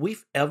think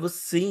we've ever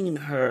seen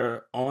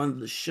her on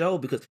the show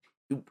because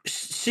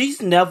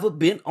she's never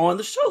been on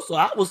the show. So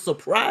I was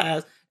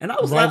surprised. And I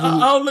was like,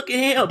 oh, look at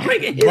him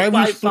bringing his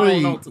wife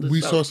on onto the show.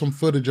 We saw some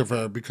footage of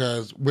her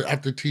because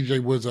after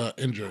TJ was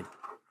injured.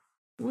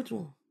 Which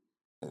one?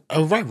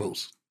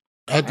 Rivals.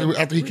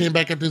 After he came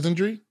back after his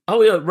injury?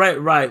 Oh, yeah,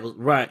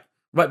 right.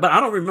 But I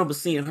don't remember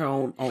seeing her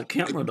on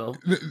camera, though.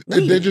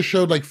 They just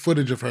showed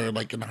footage of her in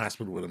the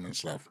hospital with him and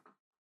stuff.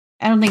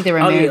 I don't think they were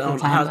married at the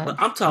time.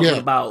 But I'm talking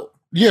about...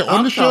 Yeah,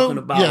 on the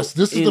show, yes,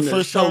 this is the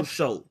first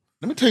show.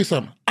 Let me tell you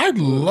something. I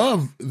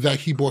love that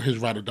he brought his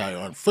ride or die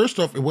on. First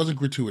off, it wasn't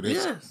gratuitous.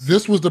 Yes.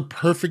 This was the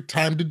perfect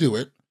time to do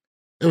it.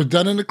 It was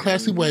done in a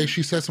classy way.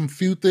 She said some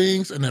few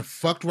things and then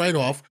fucked right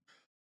off.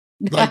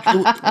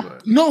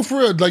 No, for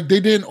real. They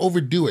didn't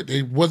overdo it.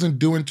 They wasn't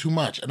doing too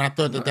much. And I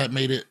thought that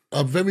made it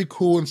a very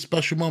cool and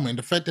special moment.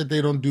 The fact that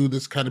they don't do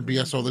this kind of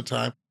BS all the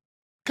time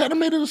kind of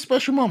made it a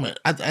special moment.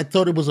 I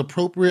thought it was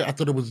appropriate. I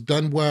thought it was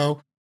done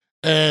well.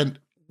 And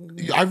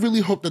I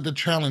really hope that the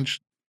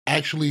challenge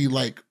actually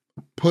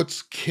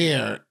puts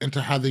care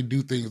into how they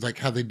do things, like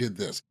how they did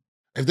this.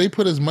 If they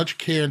put as much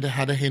care into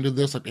how to handle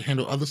this, like they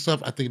handle other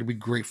stuff, I think it'd be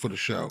great for the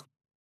show.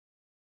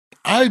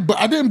 I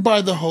didn't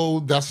buy the whole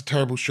that's a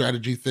terrible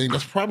strategy thing.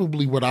 That's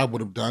probably what I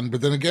would have done.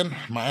 But then again,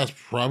 my ass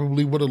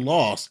probably would have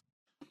lost.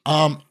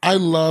 I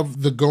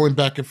love the going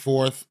back and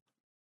forth.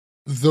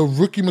 The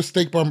rookie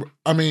mistake bomb,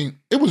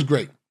 it was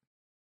great.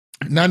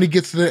 Nany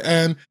gets to the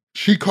end.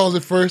 She calls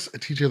it first.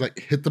 And TJ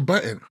hit the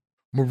button.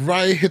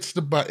 Mariah hits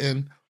the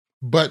button,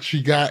 but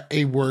she got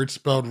a word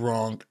spelled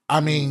wrong.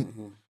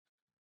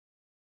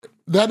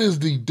 That is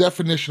the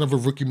definition of a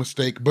rookie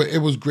mistake, but it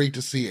was great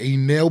to see a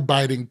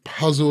nail-biting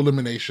puzzle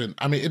elimination.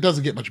 It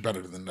doesn't get much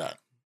better than that.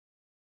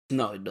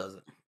 No, it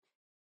doesn't.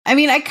 I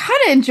mean, I kind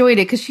of enjoyed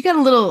it because she got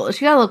a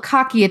little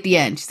cocky at the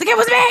end. She's like, "It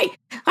was me!"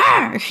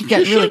 She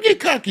shouldn't get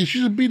cocky. She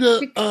should be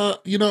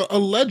a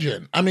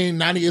legend. I mean,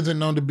 Nany isn't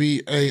known to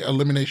be a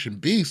elimination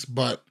beast,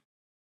 but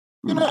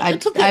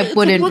I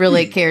wouldn't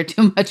really care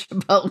too much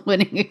about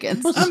winning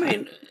against. I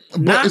mean,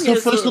 but it's her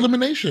first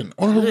elimination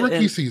on her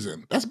rookie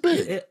season. That's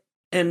big.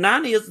 And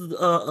Nany is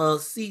a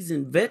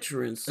seasoned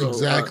veteran, so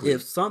exactly.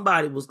 If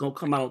somebody was gonna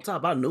come out on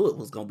top, I knew it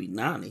was gonna be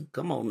Nany.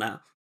 Come on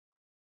now.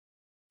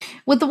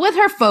 With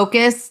her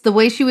focus, the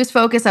way she was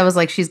focused, I was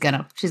like, she's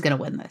gonna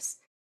win this.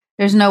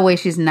 There's no way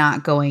she's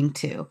not going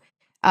to,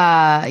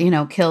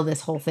 kill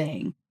this whole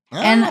thing.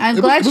 And I'm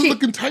glad she was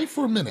looking tight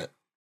for a minute.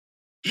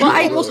 She well,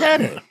 almost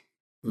had her.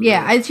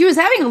 Yeah, she was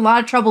having a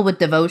lot of trouble with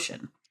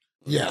devotion.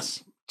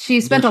 Yes,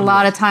 she spent a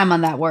lot of time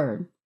on that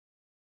word.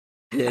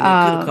 Yeah, it could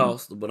have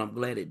cost her, but I'm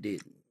glad it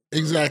didn't.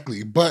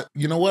 Exactly, but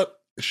you know what?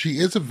 She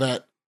is a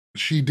vet.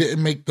 She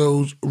didn't make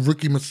those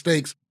rookie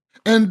mistakes.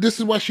 And this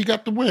is why she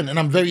got the win. And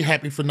I'm very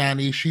happy for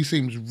Nany. She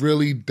seems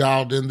really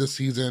dialed in this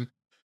season.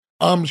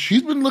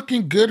 She's been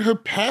looking good her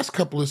past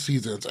couple of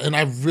seasons. And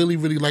I really,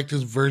 really like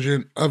this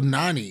version of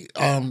Nany.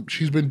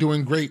 She's been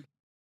doing great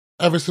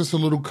ever since a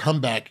little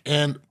comeback.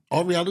 And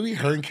all reality,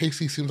 her and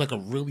Casey seems like a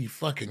really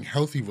fucking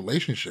healthy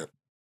relationship.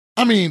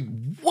 I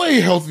mean,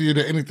 way healthier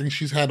than anything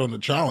she's had on the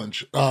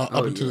challenge up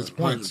until this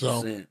point. 100%.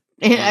 So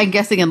I'm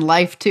guessing in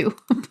life too.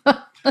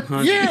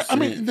 Yeah, I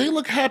mean, they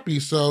look happy.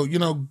 So,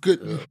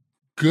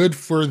 good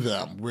for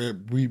them.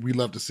 We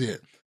love to see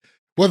it.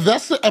 Well,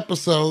 that's the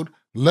episode.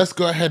 Let's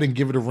go ahead and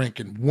give it a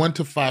ranking 1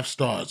 to 5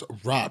 stars.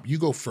 Rob, you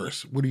go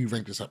first. What do you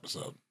rank this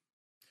episode?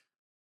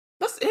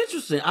 That's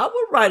interesting. I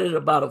would write it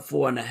about a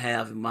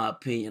 4.5 in my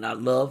opinion. I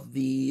love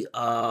the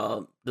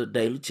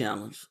daily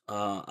challenge.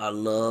 I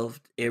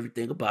loved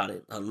everything about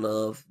it. I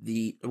love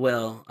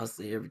I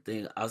say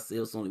everything. I say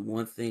it's only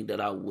one thing that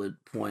I would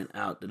point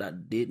out that I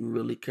didn't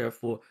really care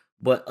for.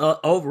 But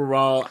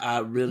overall, I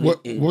really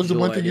enjoyed what was the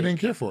one thing you didn't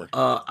care for?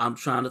 I'm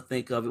trying to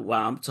think of it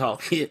while I'm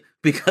talking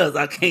because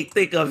I can't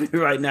think of it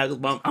right now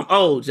because I'm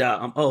old, y'all.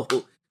 I'm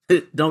old.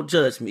 Don't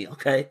judge me,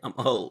 okay? I'm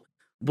old.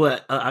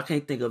 But I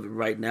can't think of it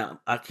right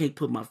now. I can't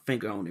put my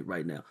finger on it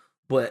right now.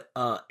 But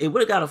it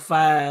would have got a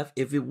 5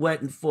 if it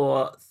wasn't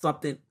for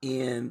something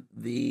in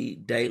the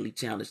daily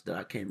challenge that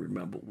I can't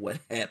remember what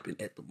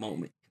happened at the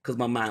moment because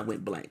my mind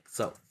went blank.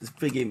 So just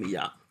forgive me,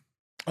 y'all.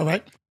 All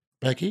right.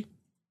 Becky?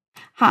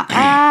 So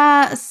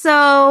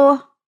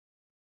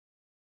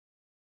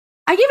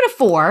I give it a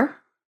 4.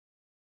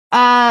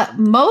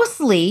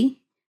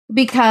 Mostly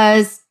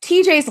because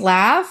TJ's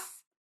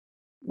laugh,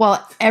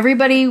 well,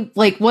 everybody,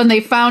 like, when they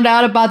found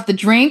out about the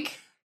drink,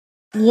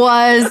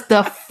 was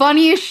the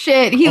funniest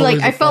shit.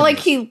 I felt like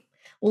he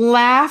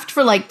laughed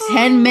for like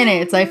 10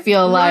 minutes, I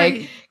feel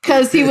like,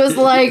 because he was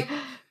like,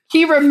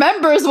 he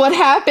remembers what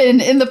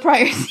happened in the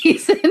prior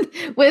season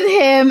with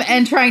him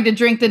and trying to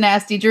drink the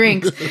nasty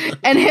drinks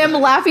and him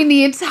laughing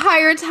the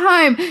entire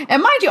time.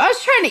 And mind you, I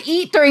was trying to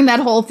eat during that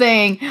whole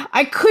thing.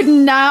 I could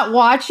not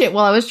watch it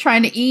while I was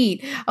trying to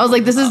eat. I was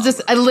like, this is just,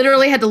 I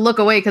literally had to look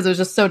away because it was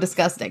just so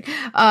disgusting.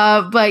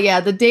 But yeah,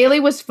 the daily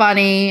was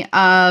funny.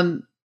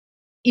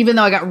 Even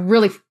though I got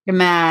really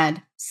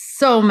mad,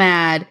 so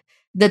mad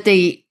that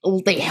they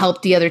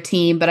helped the other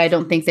team, but I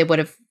don't think they would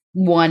have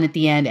won at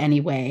the end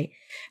anyway.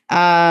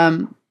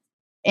 And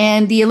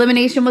the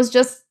elimination was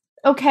just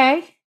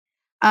okay.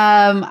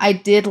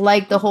 I did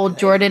like the whole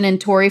Jordan and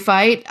Tori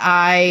fight.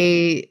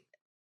 I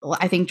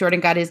think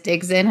Jordan got his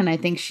digs in, and I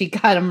think she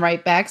got him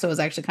right back. So it was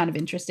actually kind of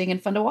interesting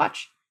and fun to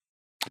watch.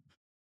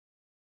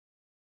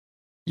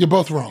 You're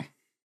both wrong.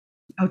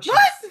 Oh,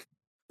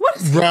 what?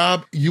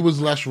 Rob, you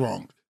was less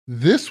wrong.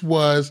 This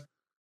was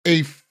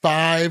a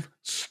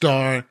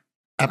 5-star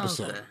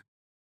episode. Okay.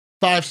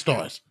 5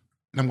 stars.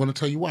 And I'm going to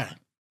tell you why.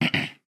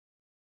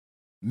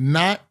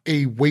 Not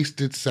a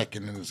wasted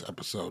second in this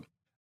episode.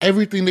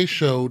 Everything they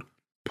showed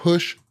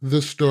pushed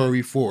the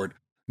story forward.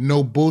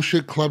 No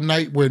bullshit club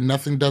night where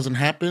nothing doesn't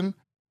happen.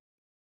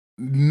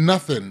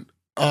 Nothing.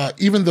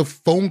 Even the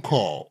phone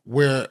call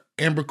where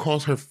Amber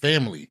calls her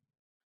family,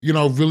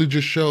 really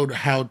just showed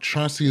how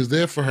Chauncey is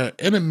there for her.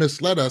 And it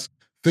misled us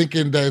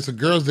thinking that it's a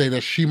girl's day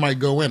that she might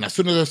go in. As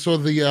soon as I saw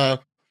the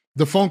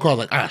phone call,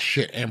 like,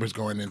 shit, Amber's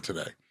going in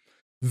today.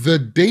 The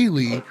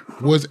daily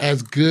was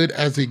as good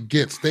as it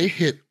gets. They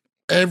hit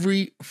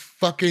every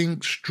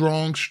fucking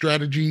strong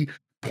strategy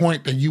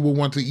point that you will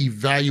want to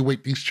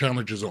evaluate these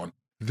challenges on.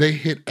 They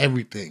hit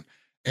everything.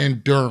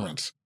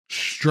 Endurance,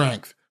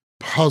 strength,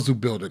 puzzle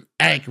building,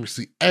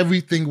 accuracy,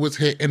 everything was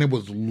hit and it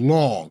was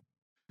long.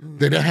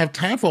 They didn't have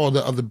time for all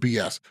the other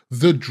BS.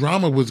 The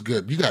drama was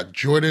good. You got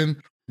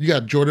Jordan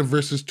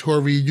versus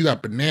Tori, you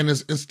got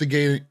Bananas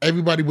instigating.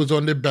 Everybody was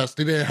on their best.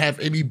 They didn't have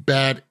any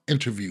bad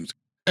interviews.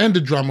 And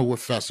the drama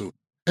with Fessel.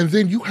 And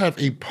then you have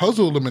a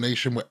puzzle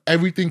elimination where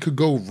everything could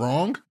go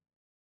wrong,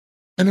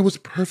 and it was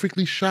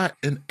perfectly shot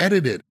and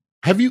edited.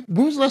 When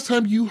was the last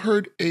time you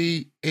heard have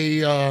you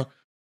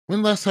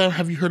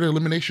heard an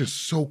elimination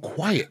so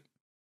quiet?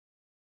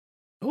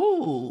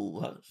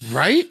 Ooh.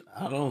 Right?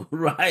 I don't,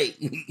 right.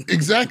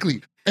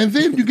 Exactly. And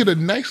then you get a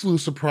nice little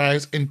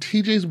surprise, and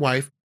TJ's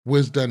wife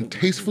was done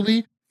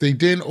tastefully. They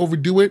didn't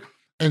overdo it,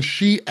 and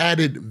she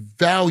added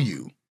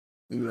value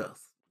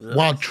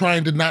while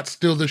trying to not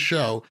stealing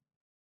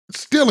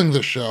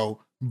the show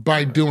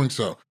by doing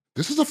so.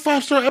 This is a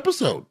 5-star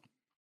episode.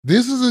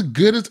 This is as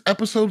good as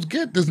episodes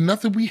get. There's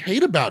nothing we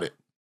hate about it,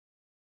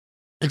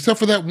 except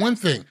for that one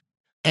thing.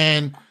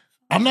 And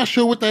I'm not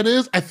sure what that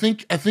is. I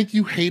think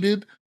you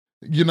hated,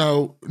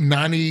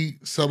 Nani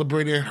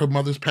celebrating her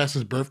mother's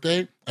past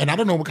birthday, and I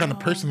don't know what kind of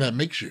person that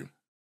makes you.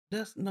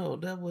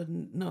 That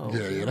wasn't.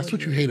 Yeah, that's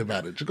what you hate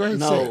about it. Go ahead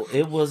and say it. No,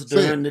 it was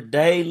during the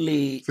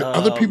daily.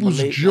 Other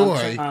people's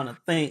joy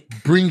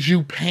brings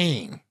you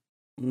pain.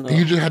 No. And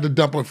you just had to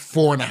dump a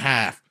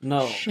 4.5.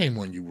 No. Shame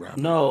on you, Rob.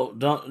 No,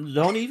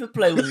 don't even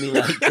play with me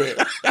like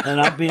that.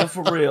 And I'm being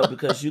for real,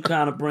 because you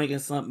kind of bringing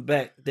something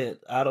back that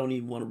I don't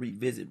even want to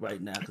revisit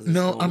right now.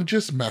 No, I'm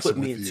just messing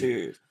with you. Put me in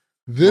tears.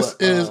 This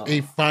is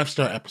a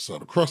 5-star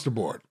episode across the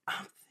board.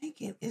 I'm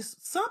thinking it's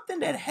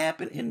something that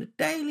happened in the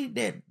daily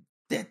that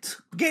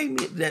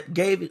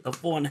gave it a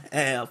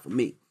 4.5 for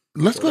me.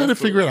 Let's go ahead and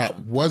figure it out.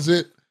 Was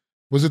it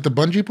the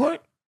bungee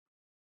part?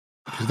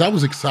 Because that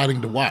was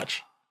exciting to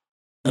watch.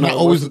 And I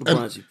always,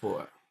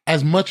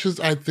 as much as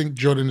I think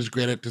Jordan is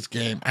great at this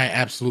game, I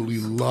absolutely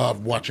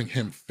love watching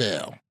him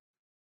fail.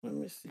 Let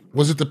me see.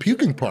 Was it the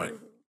puking part?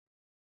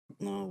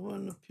 No, it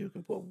wasn't the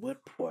puking part.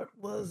 What part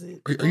was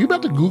it? Are you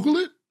about to Google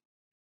it?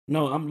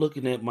 No, I'm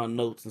looking at my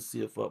notes and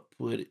see if I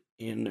put it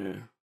in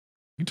there.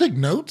 You take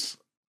notes?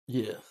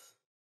 Yes.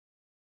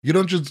 You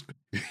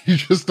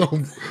just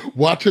don't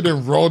watch it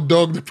and raw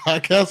dog the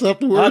podcast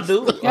afterwards? I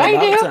do.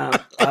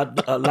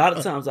 A lot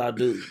of times I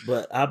do,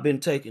 but I've been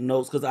taking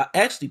notes because I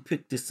actually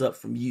picked this up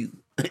from you.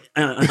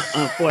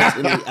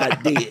 Unfortunately, I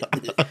did.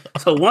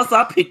 So once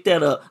I picked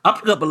that up, I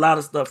pick up a lot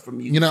of stuff from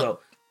you.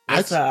 So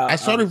I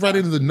started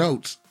writing the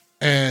notes,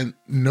 and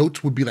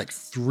notes would be like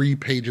 3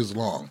 pages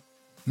long.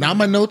 Now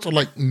my notes are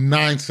like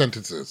 9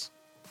 sentences.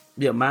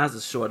 Yeah, mine's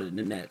is shorter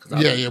than that.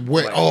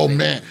 Oh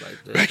man,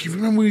 like Becky,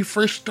 remember when we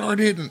first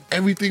started and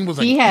everything was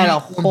like he had a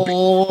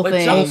whole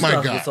thing. Oh my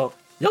god,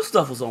 your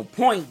stuff was on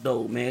point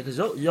though, man, because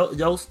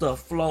your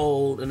stuff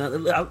flowed, and I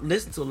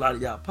listened to a lot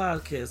of y'all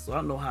podcasts, so I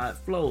know how it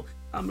flowed.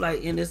 I'm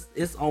like, and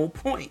it's on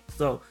point.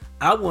 So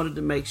I wanted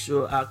to make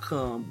sure I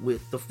come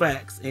with the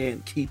facts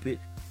and keep it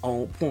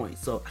on point.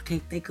 So I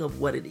can't think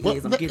of what it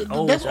is. I'm getting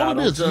old, y'all.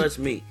 Don't judge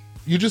me.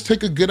 You just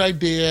take a good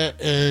idea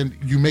and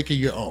you make it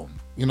your own.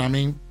 You know what I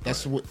mean?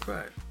 That's what.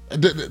 Right.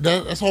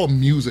 That's all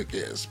music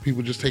is.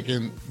 People just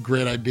taking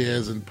great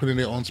ideas and putting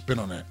their own spin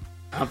on it.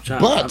 I'm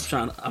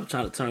trying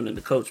to turn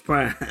into Coach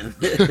Prime.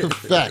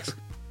 Facts.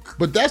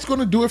 But that's going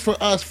to do it for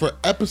us for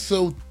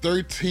episode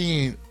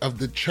 13 of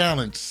the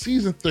challenge,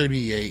 season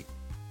 38.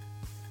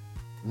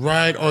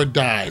 Ride or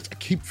dies. I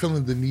keep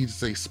feeling the need to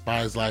say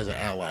spies, lies, and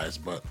allies,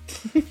 but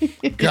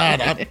God,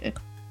 I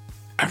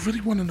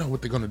really want to know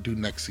what they're going to do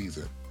next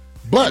season.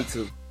 But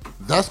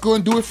that's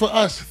going to do it for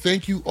us.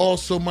 Thank you all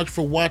so much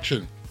for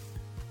watching.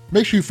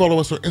 Make sure you follow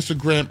us on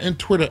Instagram and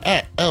Twitter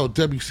at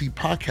LWC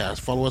Podcast.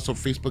 Follow us on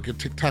Facebook and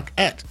TikTok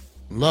at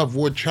Love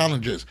War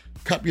Challenges.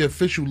 Cop your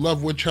official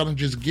Love War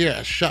Challenges gear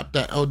at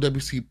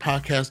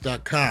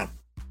shop.lwcpodcast.com.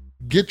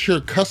 Get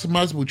your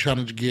customizable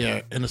challenge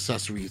gear and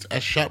accessories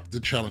at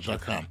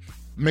shopthechallenge.com.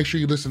 Make sure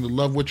you listen to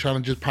Love War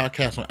Challenges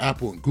podcast on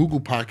Apple and Google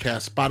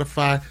Podcasts,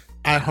 Spotify,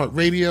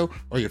 iHeartRadio,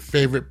 or your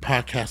favorite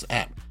podcast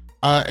app.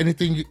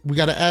 Anything we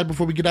got to add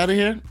before we get out of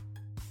here?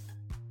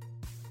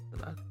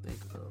 I think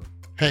so.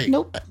 Hey,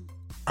 nope.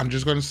 I'm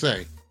just going to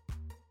say,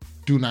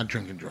 do not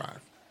drink and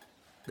drive.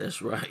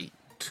 That's right.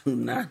 Do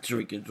not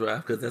drink and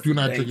drive, because that's a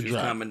dangerous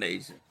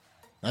combination.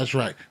 That's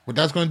right. But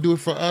that's going to do it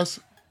for us.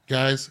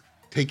 Guys,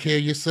 take care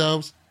of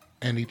yourselves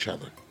and each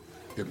other.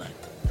 Good night.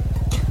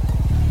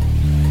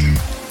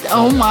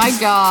 Oh my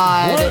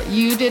God. What?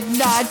 You did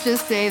not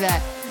just say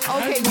that.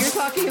 Okay, you're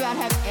talking about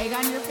have egg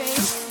on your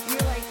face?